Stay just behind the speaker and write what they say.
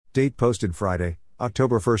Date posted Friday,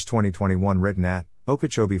 October 1, 2021. Written at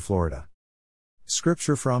Okeechobee, Florida.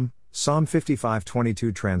 Scripture from Psalm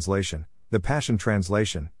 55:22 translation, the Passion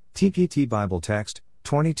Translation, TPT Bible text,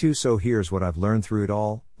 22. So here's what I've learned through it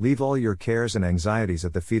all: leave all your cares and anxieties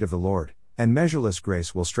at the feet of the Lord, and measureless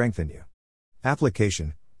grace will strengthen you.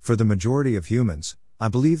 Application: for the majority of humans, I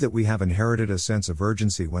believe that we have inherited a sense of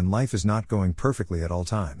urgency when life is not going perfectly at all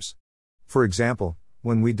times. For example,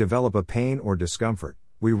 when we develop a pain or discomfort,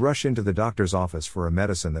 we rush into the doctor's office for a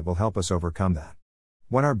medicine that will help us overcome that.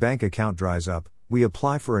 When our bank account dries up, we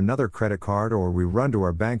apply for another credit card or we run to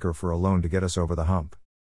our banker for a loan to get us over the hump.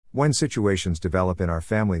 When situations develop in our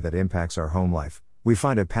family that impacts our home life, we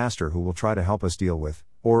find a pastor who will try to help us deal with,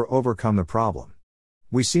 or overcome the problem.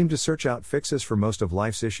 We seem to search out fixes for most of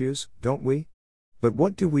life's issues, don't we? But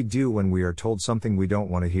what do we do when we are told something we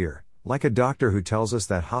don't want to hear, like a doctor who tells us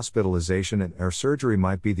that hospitalization or surgery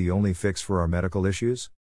might be the only fix for our medical issues?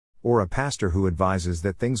 Or a pastor who advises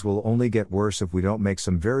that things will only get worse if we don't make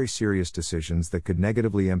some very serious decisions that could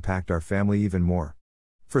negatively impact our family even more?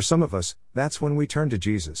 For some of us, that's when we turn to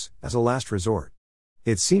Jesus, as a last resort.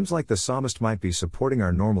 It seems like the psalmist might be supporting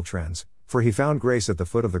our normal trends, for he found grace at the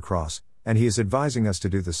foot of the cross, and he is advising us to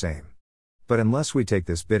do the same. But unless we take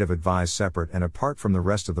this bit of advice separate and apart from the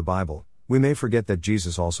rest of the Bible, we may forget that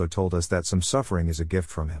Jesus also told us that some suffering is a gift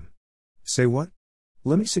from him. Say what?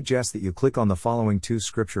 Let me suggest that you click on the following 2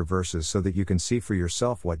 scripture verses so that you can see for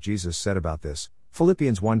yourself what Jesus said about this: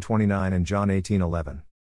 Philippians 1:29 and John 18:11.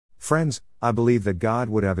 Friends, I believe that God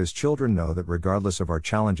would have his children know that regardless of our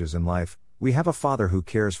challenges in life, we have a Father who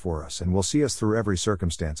cares for us and will see us through every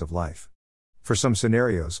circumstance of life. For some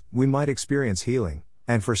scenarios, we might experience healing,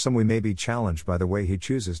 and for some we may be challenged by the way he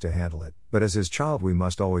chooses to handle it, but as his child we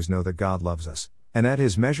must always know that God loves us, and that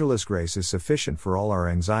his measureless grace is sufficient for all our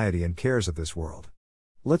anxiety and cares of this world.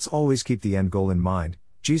 Let's always keep the end goal in mind: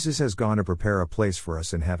 Jesus has gone to prepare a place for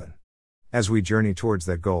us in heaven. As we journey towards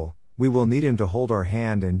that goal, we will need him to hold our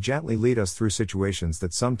hand and gently lead us through situations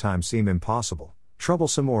that sometimes seem impossible,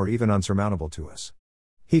 troublesome, or even unsurmountable to us.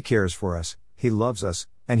 He cares for us, he loves us,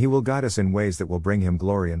 and he will guide us in ways that will bring him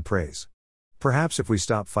glory and praise. Perhaps if we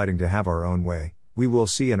stop fighting to have our own way, we will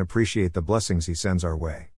see and appreciate the blessings he sends our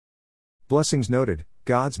way. Blessings noted: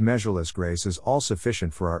 God's measureless grace is all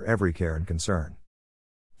sufficient for our every care and concern.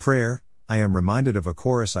 Prayer: I am reminded of a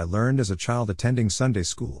chorus I learned as a child attending Sunday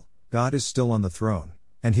school. God is still on the throne,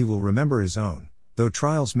 and he will remember his own. Though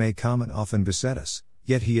trials may come and often beset us,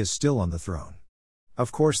 yet he is still on the throne.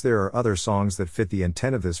 Of course, there are other songs that fit the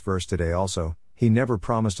intent of this verse today also. He never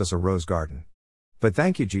promised us a rose garden. But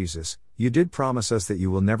thank you, Jesus, you did promise us that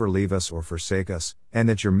you will never leave us or forsake us, and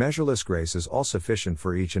that your measureless grace is all sufficient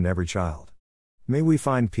for each and every child. May we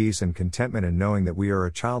find peace and contentment in knowing that we are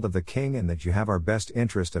a child of the King and that you have our best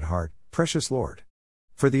interest at heart, precious Lord.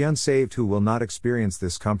 For the unsaved who will not experience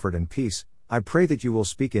this comfort and peace, I pray that you will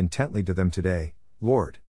speak intently to them today,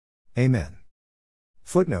 Lord. Amen.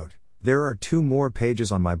 Footnote: there are 2 more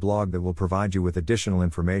pages on my blog that will provide you with additional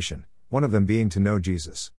information, one of them being to know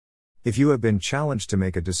Jesus. If you have been challenged to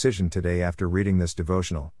make a decision today after reading this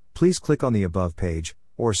devotional, please click on the above page,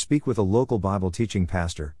 or speak with a local Bible teaching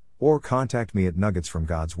pastor, or contact me at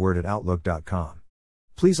nuggetsfromgodsword@outlook.com.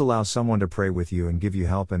 Please allow someone to pray with you and give you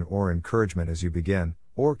help and/or encouragement as you begin,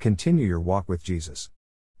 or continue your walk with Jesus.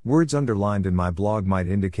 Words underlined in my blog might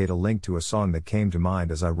indicate a link to a song that came to mind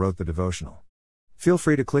as I wrote the devotional. Feel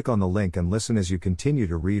free to click on the link and listen as you continue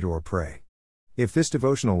to read or pray. If this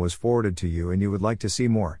devotional was forwarded to you and you would like to see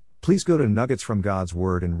more, please go to Nuggets from God's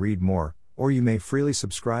Word and read more, or you may freely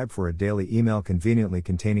subscribe for a daily email conveniently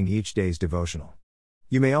containing each day's devotional.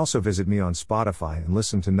 You may also visit me on Spotify and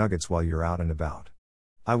listen to Nuggets while you're out and about.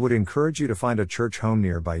 I would encourage you to find a church home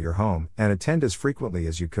nearby your home and attend as frequently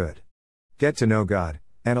as you could. Get to know God,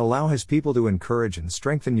 and allow his people to encourage and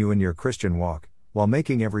strengthen you in your Christian walk, while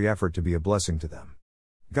making every effort to be a blessing to them.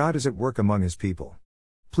 God is at work among his people.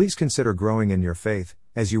 Please consider growing in your faith,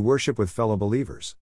 as you worship with fellow believers.